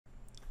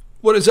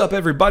What is up,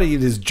 everybody?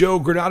 It is Joe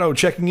Granato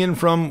checking in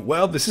from,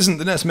 well, this isn't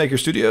the NESmaker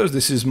Studios.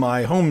 This is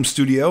my home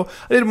studio.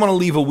 I didn't want to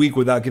leave a week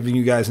without giving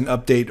you guys an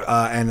update,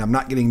 and I'm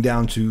not getting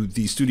down to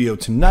the studio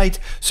tonight,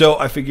 so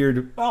I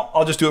figured, well,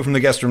 I'll just do it from the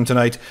guest room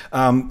tonight.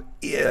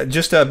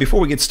 Before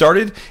we get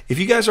started, if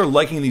you guys are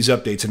liking these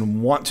updates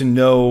and want to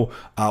know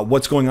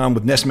what's going on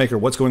with NESmaker,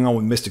 what's going on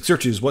with Mystic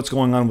Searches, what's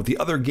going on with the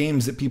other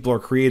games that people are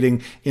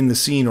creating in the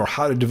scene, or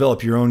how to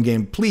develop your own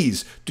game,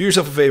 please do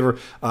yourself a favor.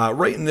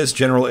 Right in this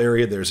general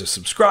area, there's a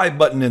subscribe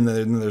button, and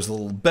then there's a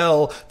little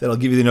bell that'll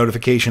give you the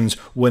notifications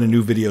when a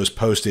new video is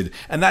posted.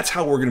 And that's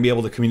how we're going to be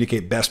able to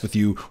communicate best with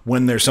you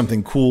when there's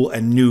something cool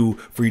and new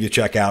for you to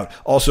check out.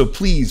 Also,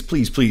 please,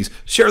 please, please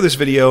share this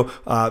video.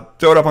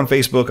 Throw it up on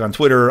Facebook, on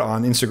Twitter,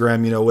 on Instagram,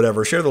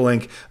 whatever. Share the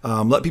link.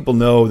 Let people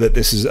know that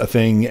this is a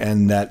thing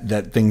and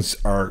that things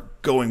are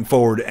going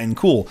forward and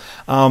cool.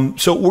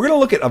 So we're going to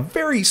look at a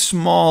very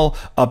small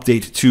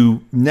update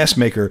to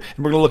NESmaker,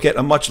 and we're going to look at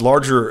a much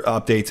larger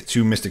update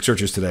to Mystic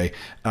Searches today.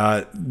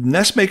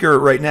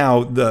 NESmaker right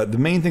now, the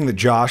main thing that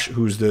Josh,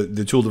 who's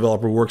the tool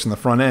developer, works on the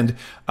front end,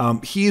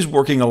 he's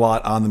working a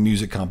lot on the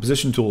music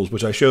composition tools,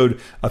 which I showed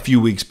a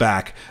few weeks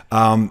back.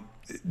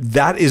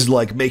 That is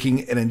like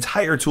making an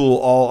entire tool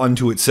all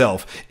unto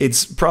itself.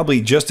 It's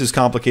probably just as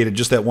complicated,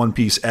 just that one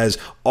piece, as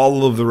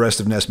all of the rest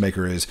of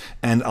NESmaker is.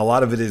 And a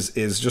lot of it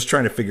is just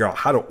trying to figure out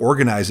how to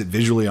organize it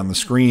visually on the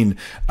screen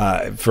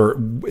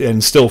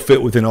and still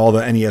fit within all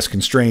the NES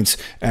constraints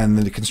and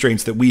the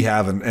constraints that we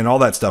have and all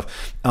that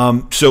stuff.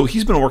 So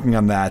he's been working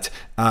on that.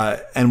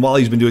 And while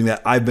he's been doing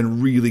that, I've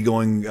been really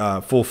going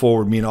full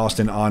forward, me and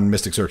Austin, on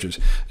Mystic Searches.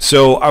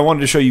 So I wanted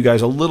to show you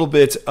guys a little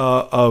bit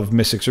of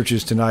Mystic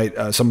Searches tonight,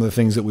 some of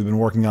the things that we've been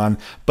working on.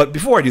 But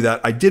before I do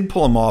that, I did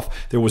pull them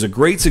off. There was a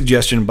great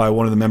suggestion by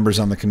one of the members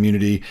on the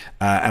community,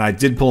 and I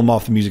did pull them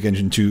off the music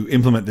engine to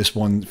implement this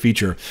one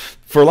feature.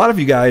 For a lot of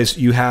you guys,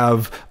 you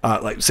have,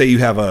 like, say you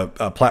have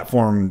a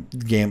platform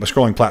game, a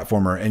scrolling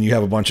platformer, and you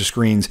have a bunch of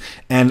screens,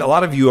 and a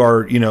lot of you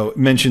are,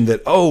 mentioned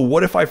that, oh,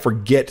 what if I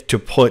forget to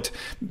put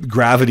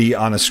gravity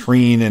on a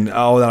screen, and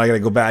oh, then I got to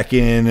go back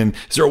in, and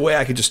is there a way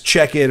I could just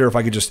check it, or if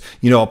I could just,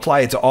 apply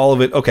it to all of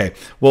it? Okay,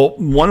 well,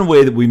 one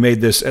way that we made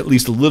this at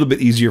least a little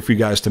bit easier for you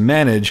guys to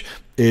manage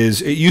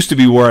is, it used to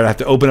be where I'd have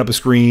to open up a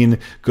screen,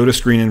 go to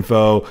screen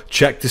info,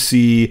 check to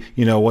see,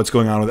 what's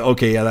going on with it.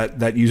 Okay, yeah,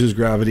 that uses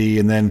gravity,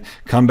 and then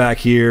come back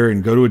here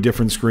and go to a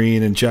different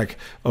screen and check,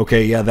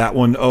 okay, yeah, that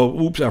one,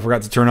 oh, oops, I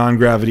forgot to turn on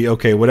gravity.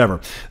 Okay,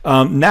 whatever.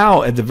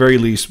 Now, at the very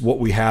least, what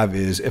we have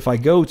is, if I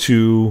go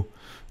to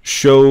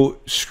show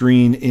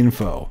screen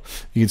info,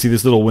 you can see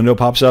this little window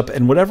pops up,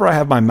 and whatever I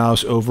have my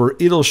mouse over,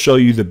 it'll show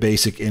you the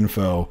basic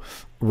info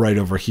right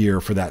over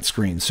here for that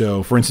screen.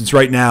 So for instance,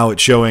 right now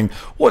it's showing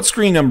what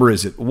screen number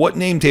is it, what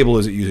name table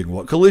is it using,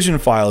 what collision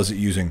file is it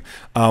using,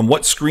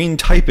 what screen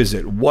type is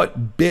it, what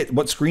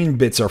screen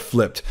bits are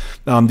flipped.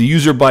 The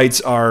user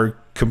bytes are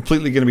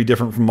completely going to be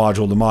different from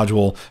module to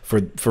module.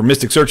 For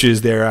Mystic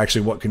Searches, they're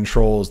actually what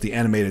controls the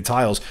animated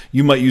tiles.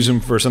 You might use them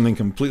for something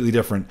completely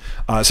different.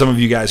 Some of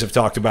you guys have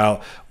talked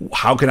about,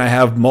 how can I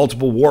have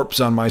multiple warps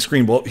on my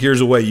screen? Well,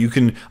 here's a way. You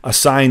can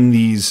assign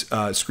these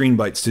screen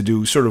bytes to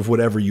do sort of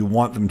whatever you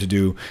want them to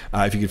do,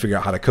 if you can figure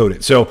out how to code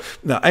it. So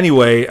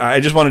anyway,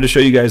 I just wanted to show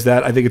you guys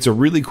that. I think it's a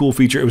really cool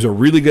feature. It was a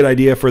really good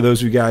idea for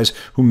those of you guys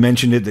who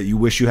mentioned it, that you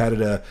wish you had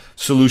a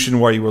solution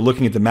where you were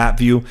looking at the map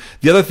view.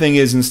 The other thing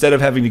is, instead of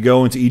having to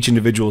go into each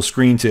individual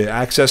screen to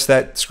access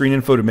that screen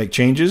info to make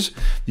changes,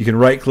 you can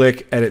right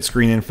click, edit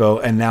screen info,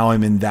 and now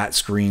I'm in that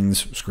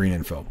screen's screen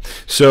info.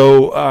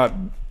 So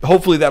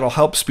hopefully that'll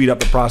help speed up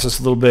the process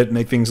a little bit,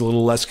 make things a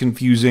little less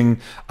confusing,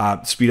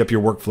 speed up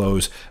your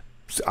workflows.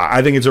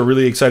 I think it's a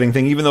really exciting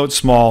thing, even though it's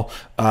small.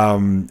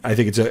 I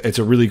think it's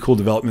a really cool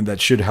development that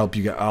should help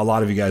a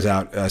lot of you guys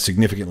out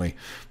significantly.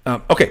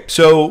 Okay,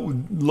 so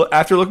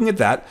after looking at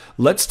that,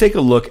 let's take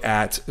a look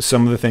at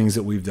some of the things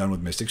that we've done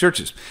with Mystic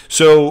Searches.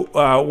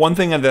 So one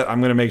thing that I'm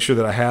going to make sure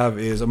that I have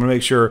is, I'm going to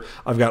make sure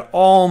I've got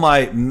all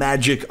my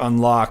magic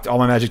unlocked, all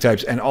my magic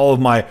types, and all of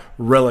my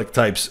relic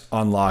types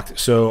unlocked.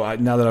 So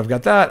now that I've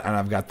got that, and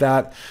I've got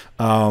that,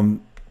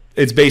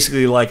 it's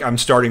basically like I'm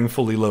starting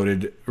fully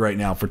loaded right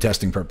now for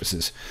testing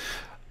purposes.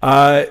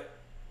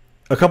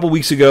 A couple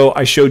weeks ago,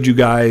 I showed you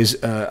guys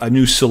a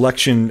new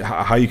selection,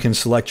 how you can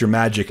select your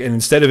magic. And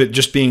instead of it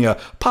just being a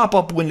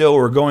pop-up window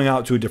or going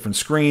out to a different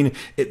screen,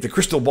 the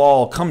crystal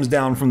ball comes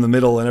down from the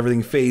middle and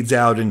everything fades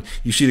out, and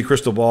you see the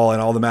crystal ball and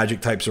all the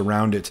magic types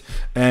around it.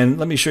 And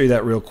let me show you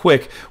that real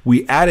quick.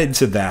 We added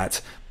to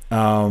that,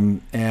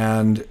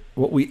 and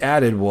what we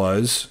added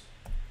was,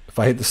 if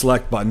I hit the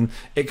select button,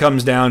 it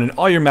comes down and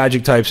all your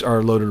magic types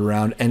are loaded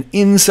around, and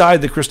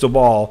inside the crystal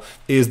ball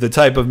is the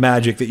type of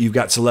magic that you've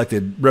got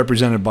selected,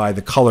 represented by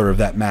the color of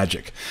that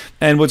magic.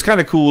 And what's kind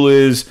of cool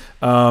is,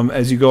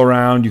 as you go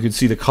around, you can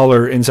see the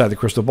color inside the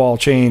crystal ball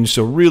change.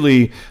 So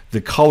really the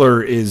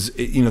color is,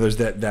 there's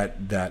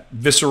that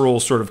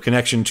visceral sort of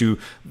connection to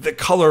the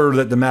color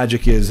that the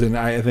magic is. And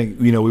I think,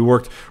 we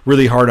worked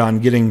really hard on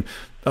getting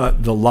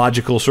the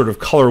logical sort of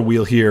color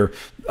wheel here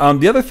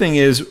The other thing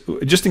is,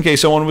 just in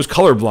case someone was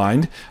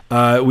colorblind,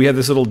 we have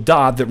this little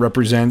dot that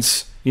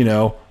represents, you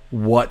know,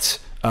 what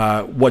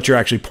you're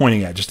actually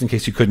pointing at, just in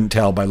case you couldn't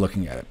tell by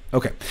looking at it.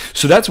 Okay,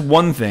 so that's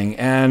one thing.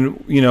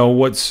 And, you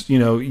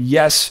know,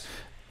 yes,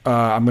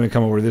 I'm going to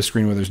come over to this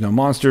screen where there's no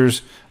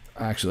monsters.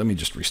 Actually, let me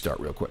just restart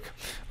real quick.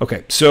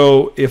 Okay,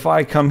 so if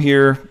I come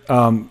here,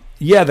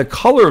 yeah, the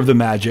color of the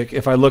magic,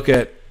 if I look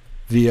at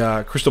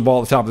the crystal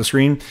ball at the top of the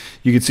screen,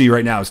 you can see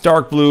right now it's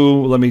dark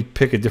blue. Let me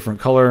pick a different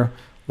color.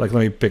 Like,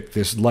 let me pick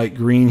this light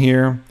green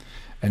here.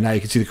 And now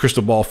you can see the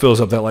crystal ball fills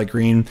up that light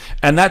green.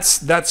 And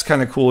that's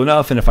kind of cool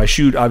enough. And if I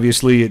shoot,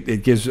 obviously,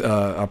 it gives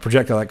a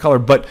projectile that color.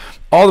 But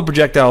all the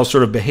projectiles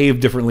sort of behave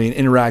differently and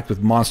interact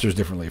with monsters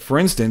differently. For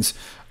instance,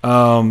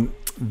 this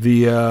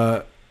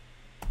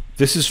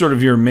is sort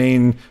of your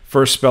main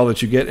first spell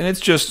that you get. And it's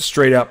just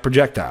straight out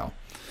projectile.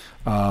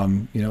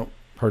 You know,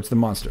 hurts the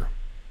monster.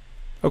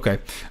 Okay.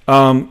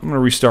 I'm going to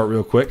restart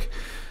real quick.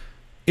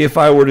 If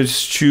I were to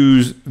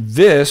choose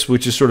this,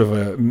 which is sort of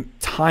a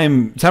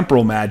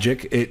temporal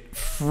magic, it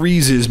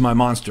freezes my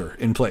monster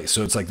in place.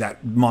 So it's like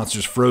that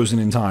monster's frozen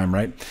in time,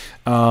 right?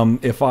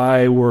 If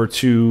I were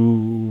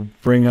to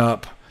bring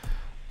up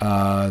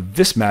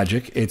this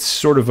magic, it's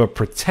sort of a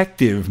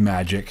protective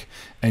magic.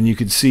 And you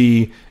can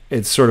see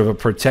it's sort of a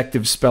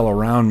protective spell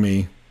around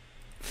me.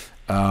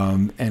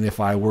 And if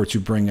I were to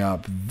bring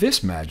up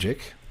this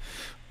magic,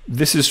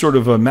 this is sort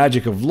of a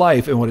magic of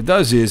life, and what it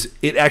does is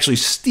it actually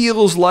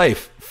steals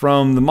life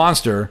from the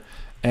monster,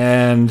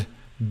 and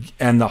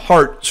the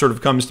heart sort of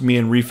comes to me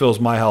and refills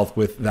my health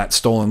with that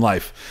stolen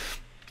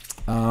life.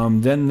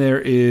 Then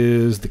there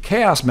is the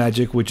chaos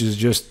magic, which is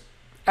just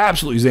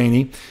absolutely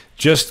zany,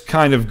 just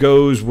kind of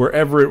goes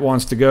wherever it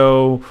wants to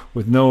go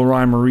with no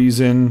rhyme or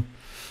reason,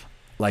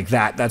 like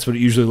that. That's what it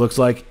usually looks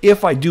like.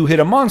 If I do hit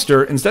a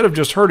monster, instead of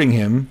just hurting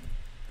him,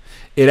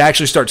 it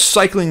actually starts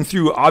cycling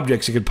through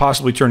objects it could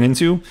possibly turn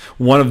into,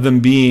 one of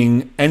them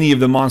being any of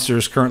the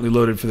monsters currently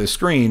loaded for this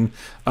screen,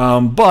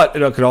 but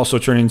it could also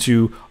turn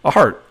into a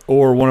heart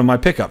or one of my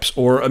pickups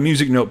or a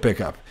music note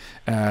pickup,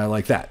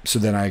 like that. So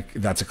then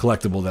that's a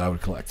collectible that I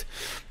would collect.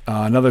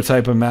 Another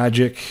type of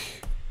magic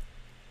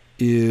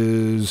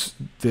is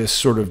this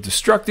sort of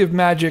destructive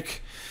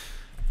magic.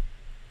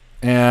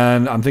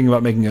 And I'm thinking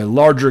about making a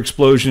larger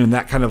explosion and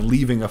that kind of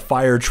leaving a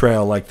fire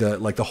trail like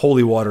the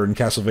holy water in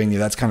Castlevania.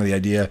 That's kind of the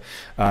idea.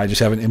 I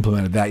just haven't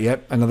implemented that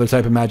yet. Another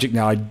type of magic.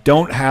 Now I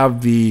don't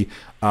have the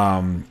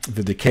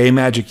decay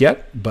magic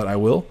yet, but I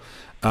will.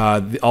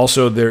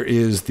 Also, there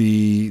is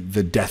the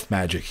death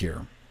magic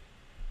here.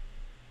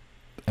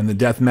 And the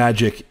death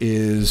magic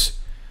is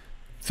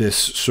this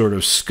sort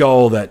of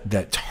skull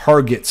that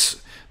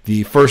targets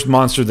the first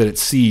monster that it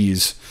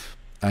sees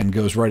and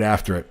goes right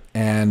after it.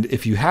 And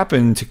if you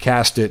happen to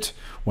cast it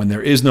when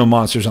there is no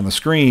monsters on the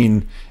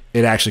screen,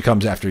 it actually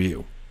comes after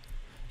you.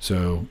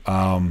 So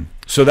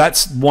so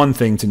that's one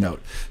thing to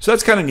note. So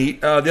that's kind of neat.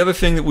 The other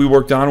thing that we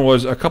worked on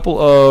was a couple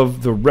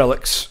of the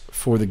relics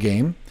for the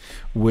game,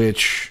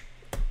 which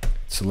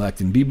select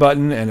in B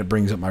button and it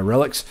brings up my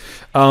relics.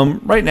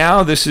 Right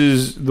now, this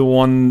is the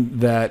one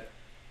that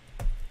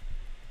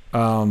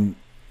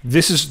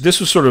this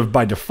was sort of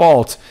by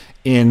default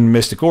in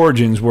Mystic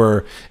Origins,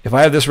 where if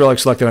I have this relic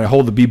selected and I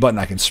hold the B button,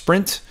 I can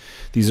sprint.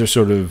 These are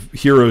sort of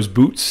hero's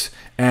boots,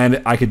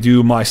 and I could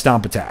do my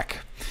stomp attack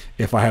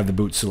if I have the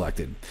boots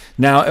selected.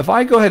 Now, if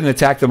I go ahead and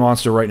attack the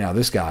monster right now,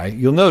 this guy,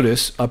 you'll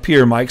notice up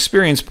here my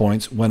experience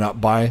points went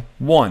up by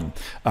 1.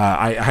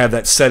 I have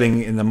that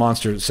setting in the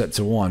monster set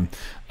to 1.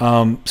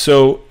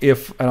 So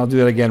and I'll do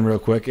that again real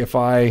quick. If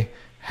I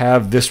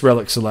have this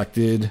relic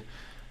selected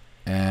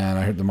and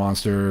I hit the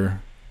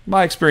monster,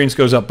 my experience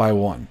goes up by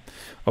 1.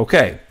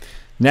 Okay.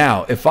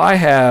 Now, if I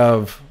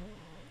have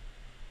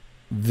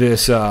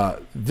this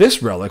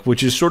relic,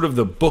 which is sort of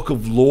the book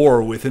of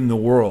lore within the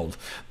world,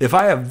 if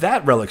I have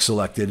that relic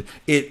selected,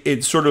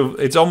 it's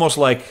almost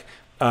like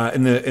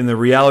in the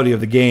reality of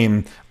the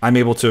game, I'm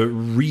able to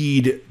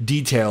read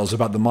details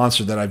about the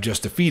monster that I've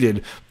just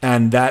defeated,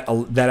 and that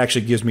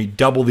actually gives me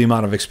double the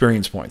amount of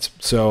experience points.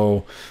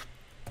 So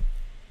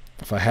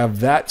if I have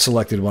that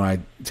selected when I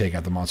take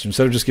out the monster,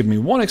 instead of just giving me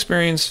 1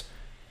 experience,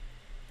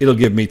 it'll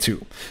give me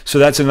 2. So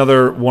that's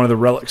another one of the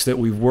relics that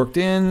we've worked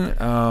in.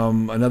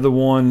 Another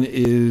one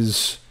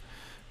is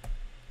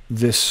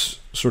this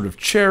sort of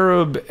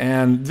cherub,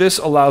 and this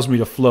allows me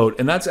to float,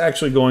 and that's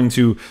actually going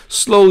to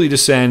slowly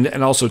descend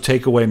and also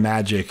take away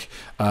magic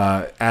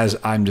as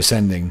I'm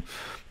descending.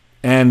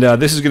 And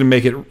this is going to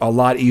make it a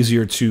lot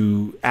easier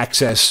to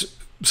access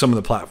some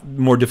of the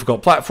more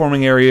difficult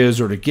platforming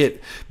areas, or to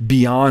get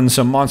beyond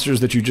some monsters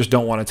that you just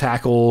don't want to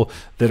tackle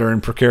that are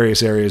in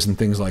precarious areas and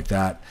things like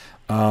that.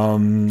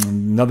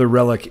 Another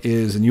relic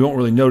is, and you won't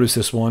really notice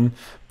this one,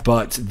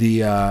 but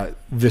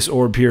this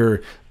orb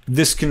here,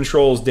 this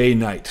controls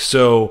day-night.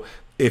 So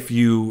if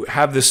you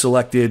have this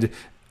selected,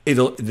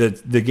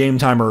 the game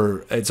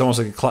timer, it's almost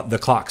like the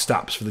clock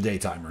stops for the day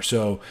timer.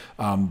 So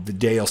the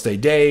day will stay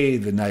day,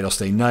 the night will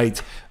stay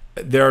night.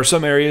 There are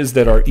some areas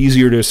that are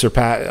easier to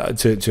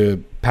surpass,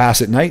 to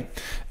pass at night,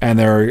 and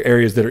there are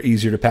areas that are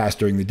easier to pass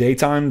during the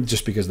daytime,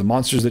 just because the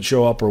monsters that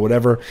show up or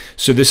whatever.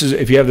 So this is,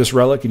 if you have this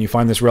relic and you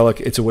find this relic,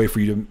 it's a way for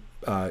you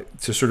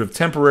to sort of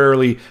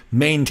temporarily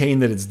maintain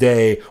that it's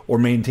day or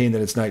maintain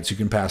that it's night, so you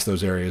can pass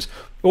those areas.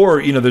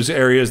 Or, you know, there's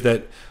areas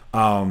that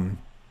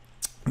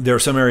there are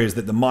some areas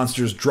that the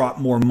monsters drop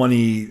more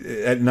money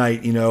at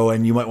night, you know,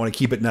 and you might want to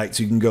keep at night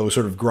so you can go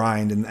sort of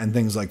grind and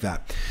things like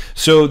that.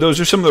 So those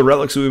are some of the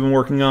relics that we've been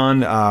working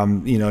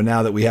on. You know,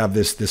 now that we have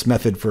this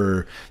method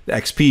for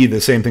XP,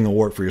 the same thing will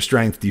work for your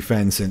strength,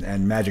 defense,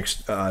 and magic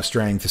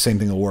strength. The same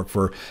thing will work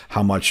for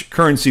how much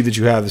currency that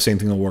you have. The same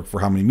thing will work for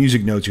how many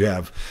music notes you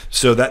have.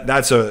 So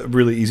that's a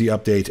really easy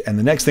update. And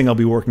the next thing I'll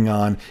be working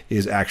on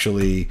is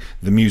actually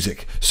the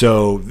music.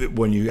 So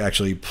when you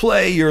actually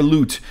play your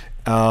lute,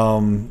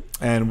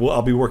 and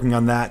I'll be working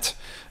on that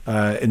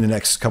in the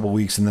next couple of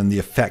weeks, and then the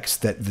effects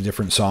that the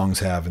different songs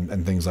have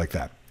and things like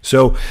that.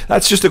 So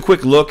that's just a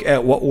quick look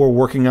at what we're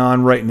working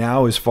on right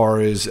now as far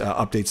as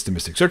updates to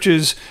Mystic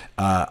Searches,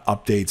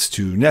 updates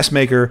to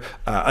NESmaker.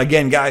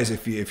 Again, guys,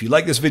 if you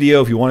like this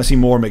video, if you want to see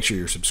more, make sure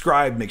you're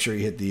subscribed. Make sure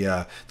you hit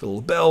the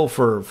little bell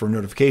for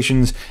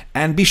notifications,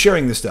 and be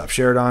sharing this stuff.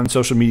 Share it on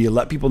social media.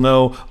 Let people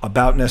know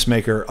about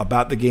NESmaker,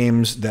 about the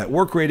games that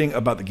we're creating,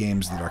 about the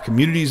games that our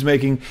community is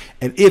making.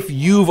 And if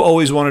you've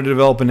always wanted to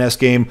develop a NES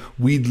game,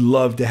 we'd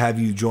love to have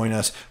you join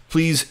us.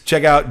 Please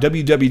check out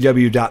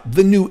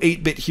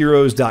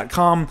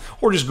www.thenew8bitheroes.com,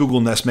 or just Google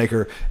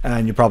NESmaker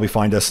and you'll probably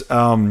find us.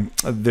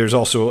 There's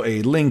also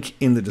a link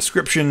in the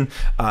description.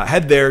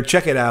 Head there,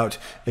 check it out.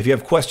 If you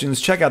have questions,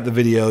 check out the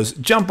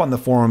videos, jump on the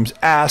forums,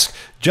 ask,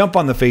 jump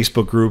on the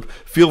Facebook group.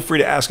 Feel free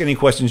to ask any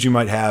questions you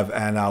might have,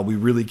 and we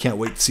really can't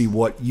wait to see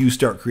what you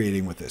start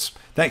creating with this.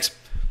 Thanks.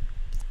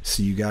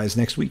 See you guys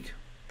next week.